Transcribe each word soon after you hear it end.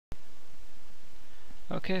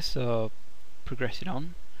Okay, so progressing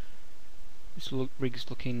on. This rig's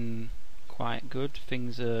looking quite good.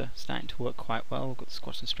 Things are starting to work quite well. We've got the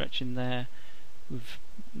squats and stretch in there. We've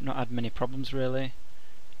not had many problems really.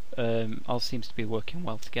 All seems to be working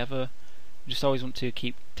well together. We just always want to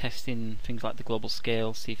keep testing things like the global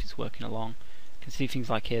scale, see if it's working along. You can see things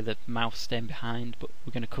like here the mouse staying behind, but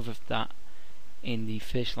we're going to cover that in the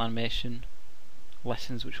facial animation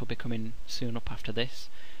lessons, which will be coming soon up after this.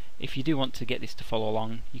 If you do want to get this to follow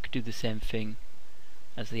along, you could do the same thing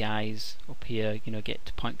as the eyes up here, get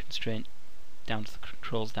to point constraint down to the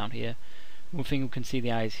controls down here. One thing we can see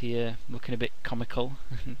the eyes here looking a bit comical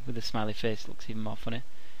with the smiley face, looks even more funny.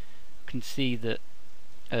 You can see that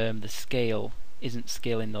the scale isn't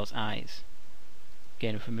scaling those eyes.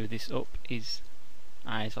 Again, if we move this up, his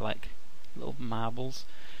eyes are like little marbles.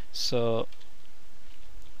 So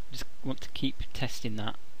just want to keep testing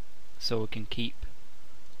that so we can keep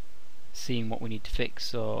seeing what we need to fix.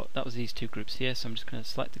 So that was these two groups here, so I'm just going to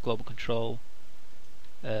select the global control,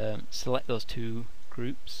 select those two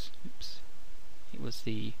groups, oops, it was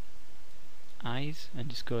the eyes, and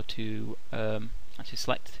just go to actually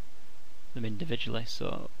select them individually,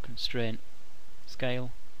 so constraint,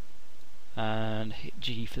 scale, and hit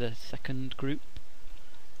G for the second group.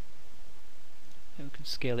 Then we can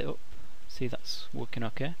scale it up, see that's working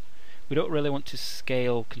okay. We don't really want to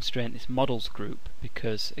scale constraint this models group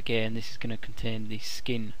because again this is going to contain the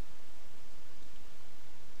skin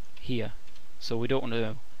here, so we don't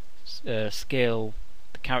want to scale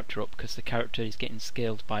the character up because the character is getting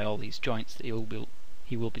scaled by all these joints that he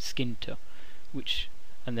will be skinned to, which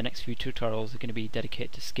and the next few tutorials are going to be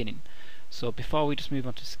dedicated to skinning. So before we just move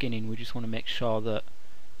on to skinning, we just want to make sure that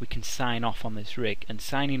we can sign off on this rig, and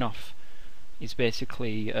signing off is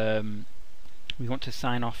basically we want to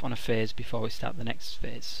sign off on a phase before we start the next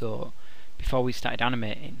phase. So before we started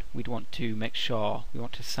animating, we'd want to make sure we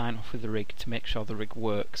want to sign off with the rig to make sure the rig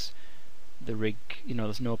works. The rig,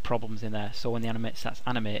 there's no problems in there, so when the animator starts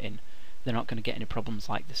animating, they're not going to get any problems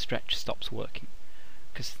like the stretch stops working.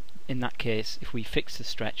 Because in that case, if we fix the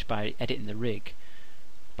stretch by editing the rig,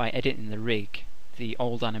 the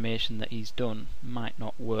old animation that he's done might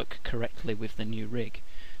not work correctly with the new rig.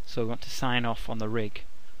 So we want to sign off on the rig,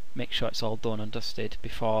 make sure it's all done and dusted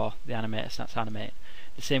before the animator starts animating.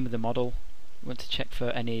 The same with the model. We want to check for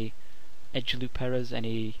any edge loop errors,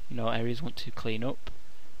 any areas we want to clean up,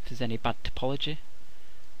 if there's any bad topology.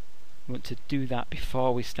 We want to do that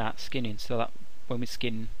before we start skinning, so that when we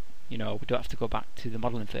skin, we don't have to go back to the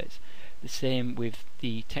modeling phase. The same with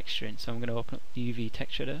the texturing, so I'm going to open up the UV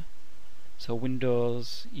texture editor. So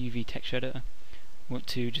Windows UV texture editor. We want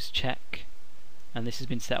to just check, and this has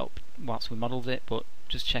been set up whilst we modelled it, but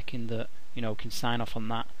just checking that we can sign off on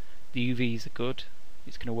that. The UVs are good,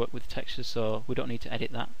 it's going to work with the textures, so we don't need to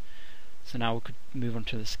edit that. So now we could move on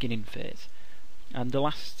to the skinning phase. And the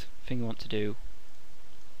last thing we want to do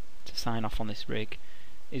to sign off on this rig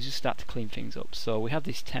is just start to clean things up. So we have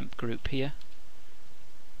this temp group here,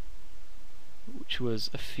 which was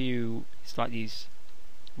it's like these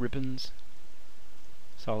ribbons.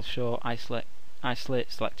 So I'll show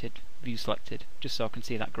isolate selected, view selected, just so I can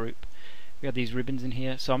see that group. We have these ribbons in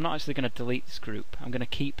here, so I'm not actually going to delete this group. I'm going to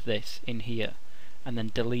keep this in here and then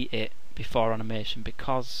delete it before animation,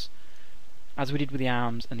 because as we did with the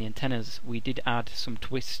arms and the antennas, we did add some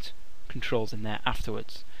twist controls in there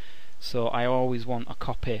afterwards. So I always want a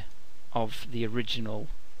copy of the original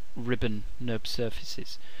ribbon NURB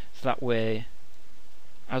surfaces, so that way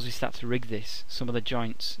as we start to rig this, some of the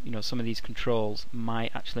joints, some of these controls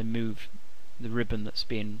might actually move the ribbon that's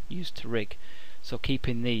being used to rig. So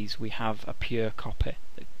keeping these, we have a pure copy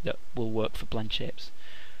that will work for blend shapes.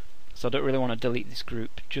 So I don't really want to delete this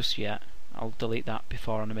group just yet. I'll delete that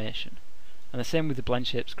before animation. And the same with the blend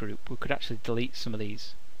shapes group. We could actually delete some of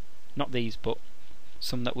these, not these, but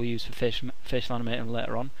some that we'll use for facial animating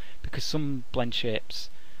later on, because some blend shapes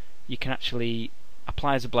you can actually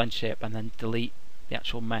apply as a blend shape and then delete the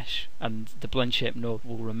actual mesh, and the blend shape node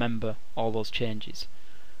will remember all those changes.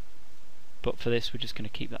 But for this, we're just going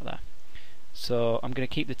to keep that there. So I'm going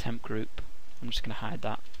to keep the temp group. I'm just going to hide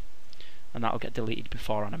that, and that will get deleted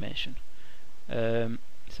before animation. So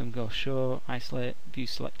I'm going to show, isolate, view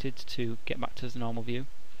selected to get back to the normal view.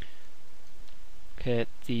 Okay,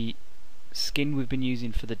 the skin we've been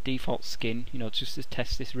using for the default skin, just to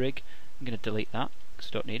test this rig, I'm going to delete that because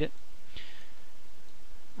I don't need it.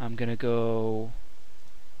 I'm going to go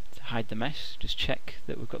to hide the mesh, just check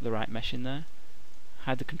that we've got the right mesh in there.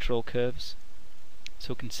 Hide the control curves so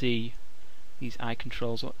we can see these eye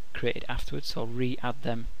controls are created afterwards, so I'll re-add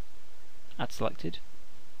them, add selected.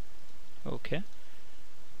 Okay,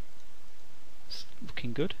 it's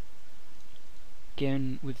looking good.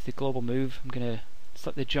 Again, with the global move, I'm going to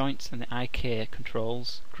select the joints and the IK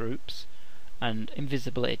controls groups, and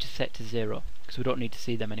invisibility just set to 0 because we don't need to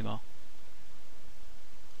see them anymore.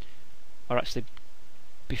 Or actually,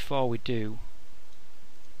 before we do,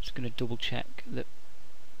 I'm just going to double check that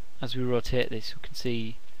as we rotate this we can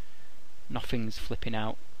see nothing's flipping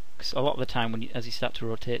out, because a lot of the time when as you start to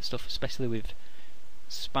rotate stuff, especially with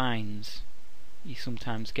spines, you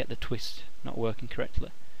sometimes get the twist not working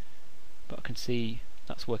correctly. But I can see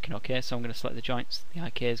that's working okay, so I'm going to select the joints, the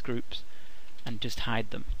IKs groups, and just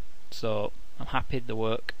hide them. So I'm happy they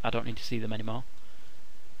work, I don't need to see them anymore.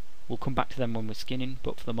 We'll come back to them when we're skinning,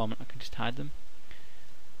 but for the moment I can just hide them.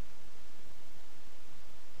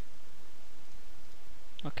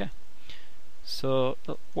 Okay, so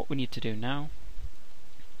what we need to do now,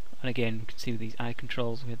 and again we can see with these eye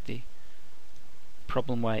controls we had the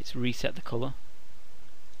problem where it's reset the colour.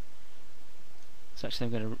 So actually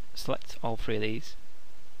I'm going to select all three of these,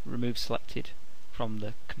 remove selected from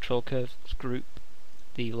the control curves group,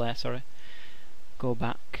 the layer, sorry, go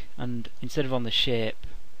back, and instead of on the shape,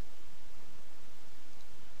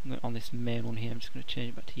 on this main one here, I'm just going to change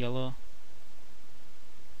it back to yellow.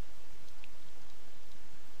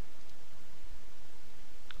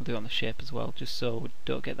 I'll do it on the shape as well, just so we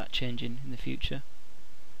don't get that changing in the future.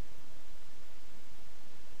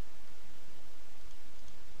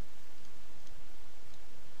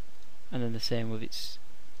 And then the same with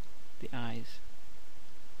the eyes.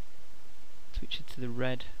 Switch it to the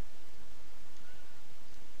red.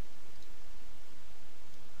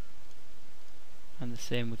 And the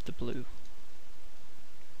same with the blue.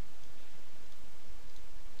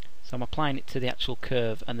 So I'm applying it to the actual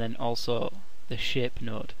curve and then also the shape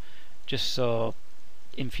node, just so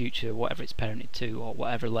in future whatever it's parented to or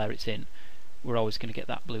whatever layer it's in, we're always going to get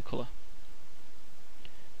that blue colour.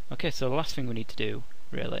 Okay, so the last thing we need to do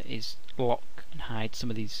really is lock and hide some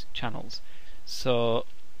of these channels. So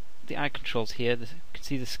the eye controls here, you can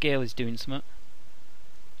see the scale is doing something.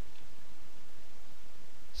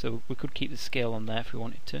 So we could keep the scale on there if we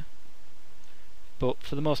wanted to, but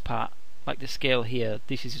for the most part, like the scale here,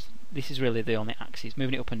 this is really the only axis.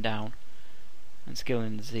 Moving it up and down and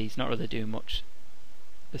scaling the Z is not really doing much.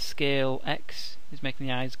 The scale X is making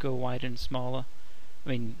the eyes go wider and smaller. I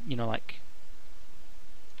mean, you know, like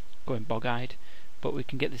going bog-eyed. But we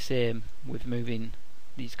can get the same with moving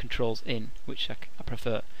these controls in, which I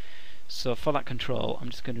prefer. So for that control, I'm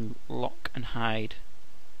just going to lock and hide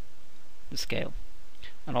the scale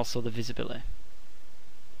and also the visibility,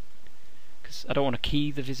 because I don't want to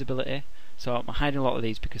key the visibility. So I'm hiding a lot of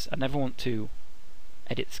these because I never want to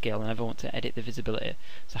edit the scale, I never want to edit the visibility.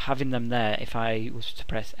 So having them there, if I was to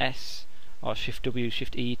press S or Shift W,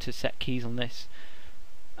 Shift E to set keys on this,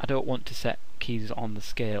 I don't want to set keys on the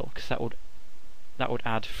scale, because that would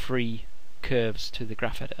add 3 curves to the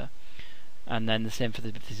graph editor, and then the same for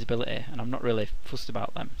the visibility, and I'm not really fussed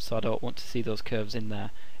about them, so I don't want to see those curves in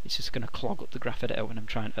there. It's just going to clog up the graph editor when I'm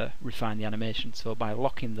trying to refine the animation. So by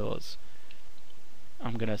locking those,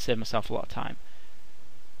 I'm going to save myself a lot of time.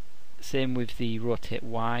 Same with the rotate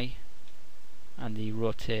Y and the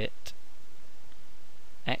rotate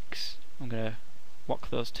X. I'm going to lock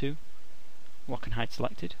those two, lock and hide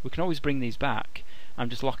selected. We can always bring these back. I'm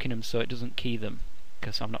just locking them so it doesn't key them,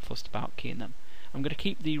 because I'm not fussed about keying them. I'm going to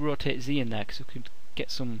keep the rotate Z in there because we could get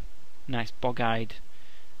some nice bog-eyed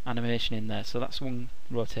animation in there. So that's one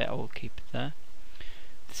rotate I will keep there.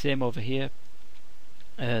 The same over here.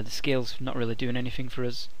 The scale's not really doing anything for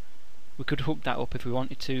us. We could hook that up if we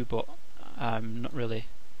wanted to, but I don't really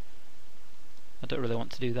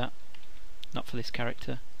want to do that. Not for this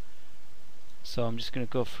character. So I'm just going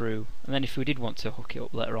to go through, and then if we did want to hook it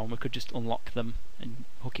up later on, we could just unlock them and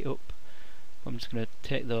hook it up. I'm just going to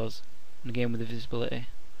take those, and again with the visibility,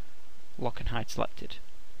 lock and hide selected,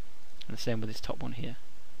 and the same with this top one here.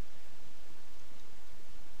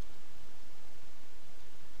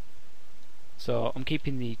 So I'm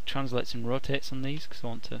keeping the translates and rotates on these because I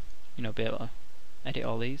want to, be able to edit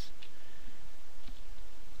all these.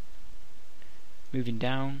 Moving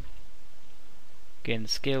down, again the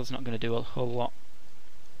scale's not going to do a whole lot,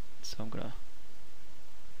 so I'm going to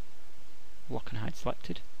lock and hide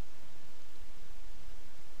selected.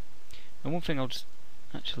 And one thing I'll just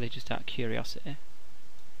out of curiosity,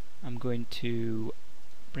 I'm going to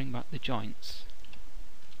bring back the joints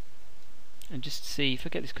and just see if I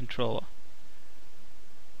get this controller.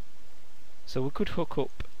 So we could hook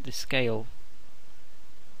up the scale,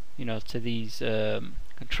 to these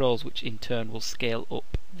controls, which in turn will scale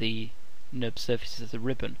up the nub surfaces of the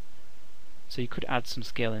ribbon. So you could add some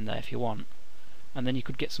scale in there if you want, and then you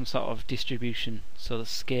could get some sort of distribution, so the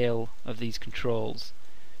scale of these controls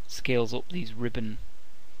scales up these ribbon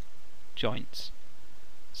joints.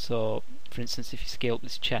 So for instance, if you scale up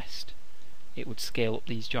this chest, it would scale up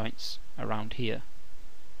these joints around here,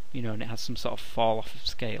 and it has some sort of fall off of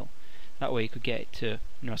scale. That way you could get it to,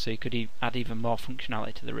 so you could add even more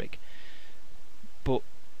functionality to the rig. But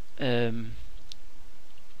that's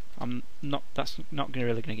not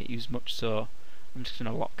really going to get used much, so I'm just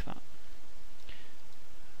going to lock that.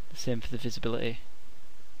 The same for the visibility,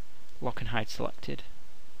 lock and hide selected.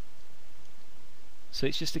 So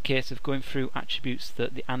it's just a case of going through attributes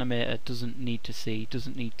that the animator doesn't need to see,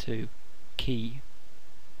 doesn't need to key,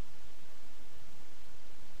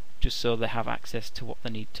 just so they have access to what they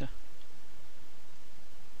need to.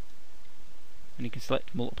 And you can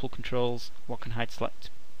select multiple controls, lock and hide select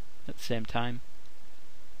at the same time.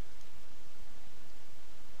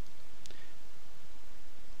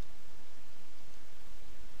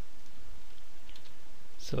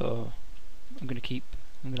 So I'm going to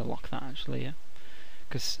lock that actually, yeah.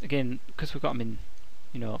 Because we've got them in,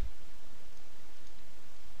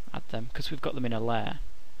 add them, because we've got them in a layer,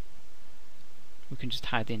 we can just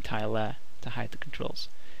hide the entire layer to hide the controls.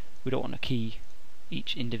 We don't want to key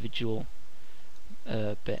each individual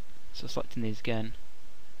bit. So selecting these again,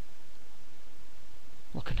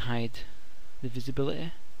 lock and hide the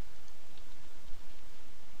visibility.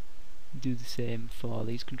 Do the same for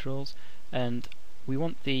these controls, and we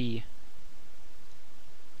want the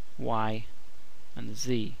Y and the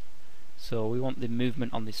Z, so we want the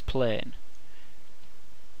movement on this plane,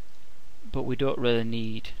 but we don't really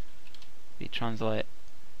need the translate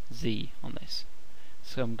Z on this.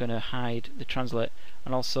 So I'm going to hide the translate,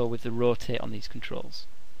 and also with the rotate on these controls.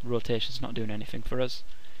 The rotation's not doing anything for us,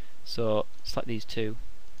 so select these two,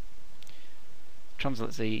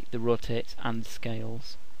 translate Z, the rotates and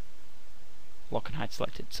scales, lock and hide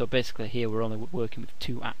selected. So basically here we're only working with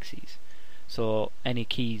two axes, so any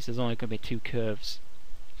keys, there's only going to be two curves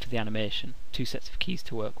for the animation, two sets of keys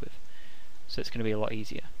to work with, so it's going to be a lot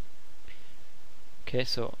easier. Okay,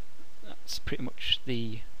 so that's pretty much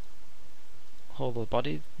the whole of the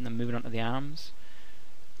body, and then moving on to the arms.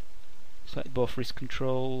 Select both wrist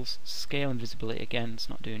controls, scale and visibility again, it's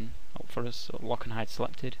not doing help for us, so lock and hide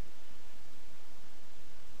selected.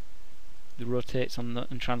 The rotates on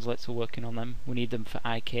and translates are working on them. We need them for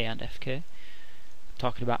IK and FK.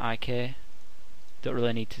 Talking about IK, don't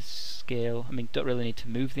really need to scale, don't really need to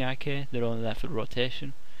move the IK, they're only there for the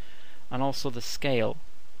rotation. And also the scale.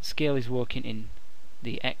 The scale is working in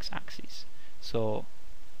the X axis, so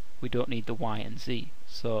we don't need the Y and Z.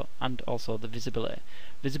 So, and also the visibility.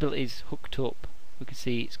 Visibility is hooked up. We can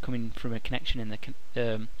see it's coming from a connection in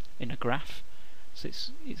the in a graph. So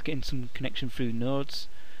it's getting some connection through nodes.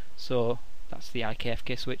 So that's the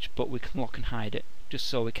IK/FK switch, but we can lock and hide it, just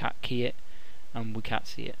so we can't key it and we can't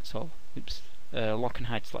see it. So oops, lock and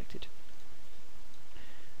hide selected.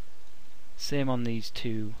 Same on these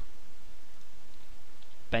two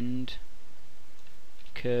bend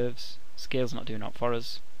curves. Scale's not doing that for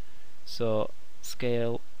us, so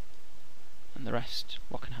scale and the rest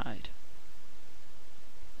lock and hide.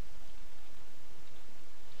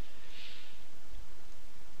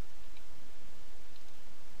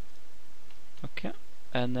 Okay,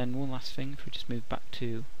 and then one last thing, if we just move back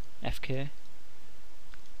to FK,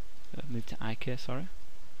 move to IK, sorry. You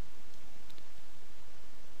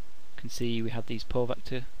can see we have these pole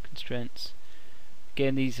vector constraints.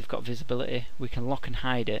 Again, these have got visibility. We can lock and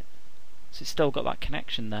hide it, so it's still got that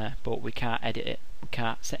connection there, but we can't edit it, we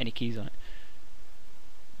can't set any keys on it.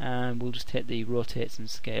 And we'll just take the rotates and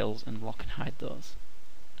scales and lock and hide those,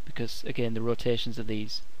 because again the rotations of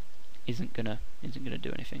these isn't gonna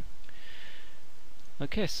do anything.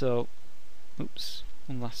 Okay, so oops,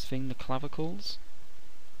 one last thing, the clavicles.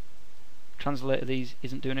 Translate of these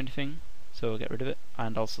isn't doing anything, so we'll get rid of it,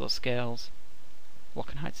 and also the scales, lock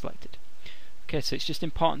and hide selected. Okay, so it's just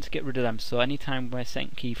important to get rid of them, so anytime we're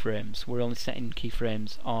setting keyframes, we're only setting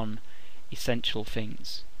keyframes on essential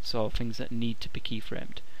things, so things that need to be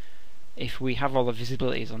keyframed. If we have all the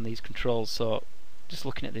visibilities on these controls, so just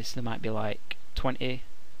looking at this, there might be like 20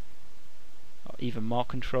 or even more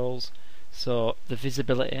controls. So the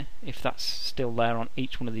visibility, if that's still there on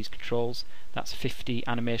each one of these controls, that's 50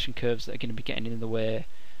 animation curves that are going to be getting in the way.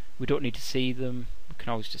 We don't need to see them, we can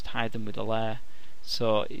always just hide them with a layer,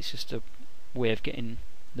 so it's just a way of getting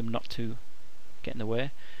them not to get in the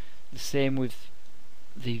way. The same with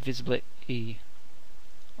the visibility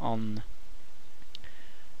on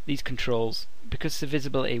these controls. Because the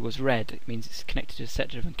visibility was red, it means it's connected to a set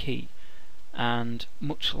driven key, and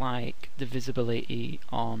much like the visibility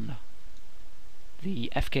on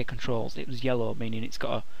the FK controls, it was yellow, meaning it's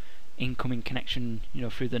got a incoming connection,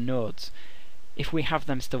 through the nodes. if we have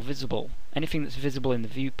them still visible, anything that's visible in the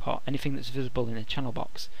viewport, anything that's visible in the channel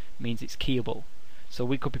box means it's keyable. So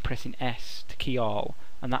we could be pressing S to key all,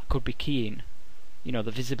 and that could be keying, you know,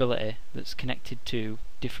 the visibility that's connected to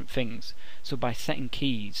different things. So by setting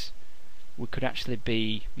keys, we could actually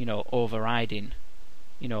be, you know, overriding,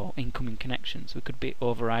 you know, incoming connections. We could be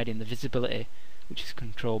overriding the visibility, which is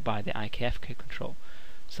controlled by the IKFK control.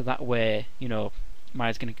 So that way, you know,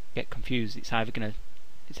 Maya's going to get confused. It's either going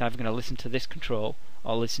to listen to this control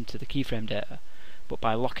or listen to the keyframe data. But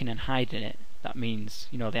by locking and hiding it, that means,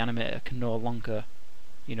 you know, the animator can no longer,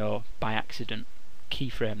 you know, by accident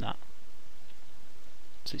keyframe that.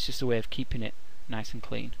 So it's just a way of keeping it nice and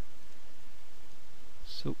clean.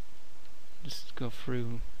 So just go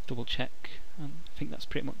through, double check, and I think that's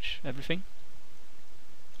pretty much everything.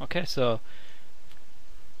 Okay, so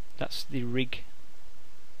that's the rig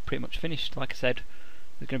pretty much finished. Like I said,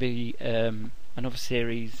 there's going to be another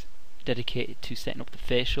series dedicated to setting up the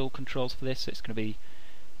facial controls for this. So it's going to be,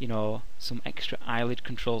 you know, some extra eyelid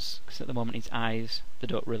controls, because at the moment his eyes, they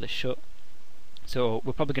don't really shut. So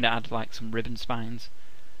we're probably going to add like some ribbon spines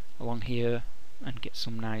along here and get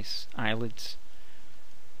some nice eyelids,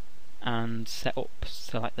 and set up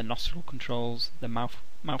so like the nostril controls, the mouth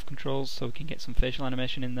controls, so we can get some facial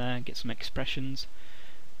animation in there, get some expressions.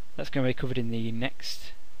 That's going to be covered in the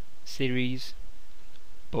next series.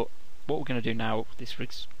 But what we're going to do now, this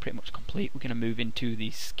rig's pretty much complete, we're going to move into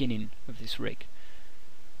the skinning of this rig.